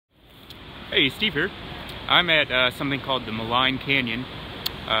Hey, Steve here. I'm at something called the Maligne Canyon.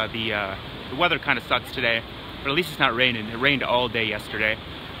 The weather kind of sucks today, but at least it's not raining. It rained all day yesterday.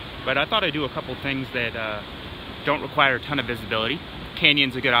 But I thought I'd do a couple things that don't require a ton of visibility.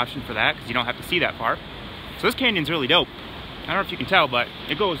 Canyon's a good option for that because you don't have to see that far. So this canyon's really dope. I don't know if you can tell, but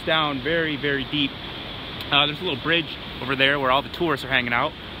it goes down very, very deep. There's a little bridge over there where all the tourists are hanging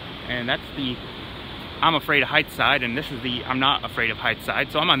out, and that's the I'm afraid of heights side, and this is the I'm not afraid of heights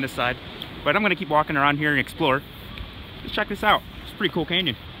side. So I'm on this side. But I'm gonna keep walking around here and explore. Let's check this out. It's a pretty cool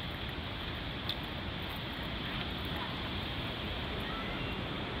canyon.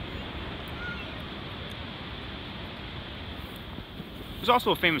 There's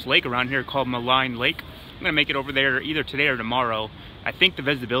also a famous lake around here called Maligne Lake. I'm gonna make it over there either today or tomorrow. I think the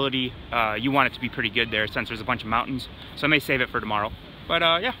visibility, you want it to be pretty good there since there's a bunch of mountains. So I may save it for tomorrow. But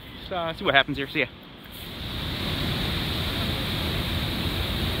yeah, let's see what happens here. See ya.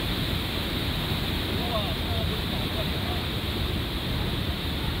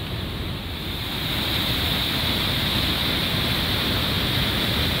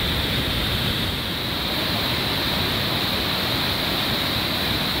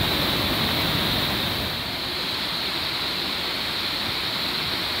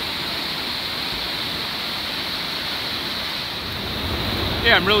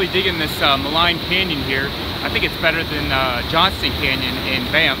 Yeah, I'm really digging this Maligne Canyon here. I think it's better than Johnston Canyon in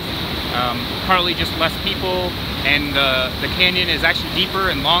Banff. Partly just less people, and the canyon is actually deeper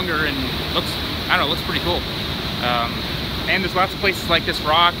and longer and looks, I don't know, looks pretty cool. And there's lots of places like this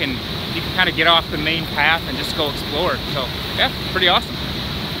rock, and you can kind of get off the main path and just go explore. So yeah, pretty awesome.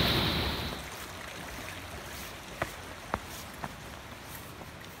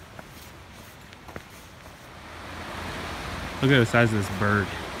 Look at the size of this bird.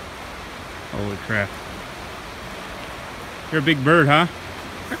 Holy crap. You're a big bird, huh?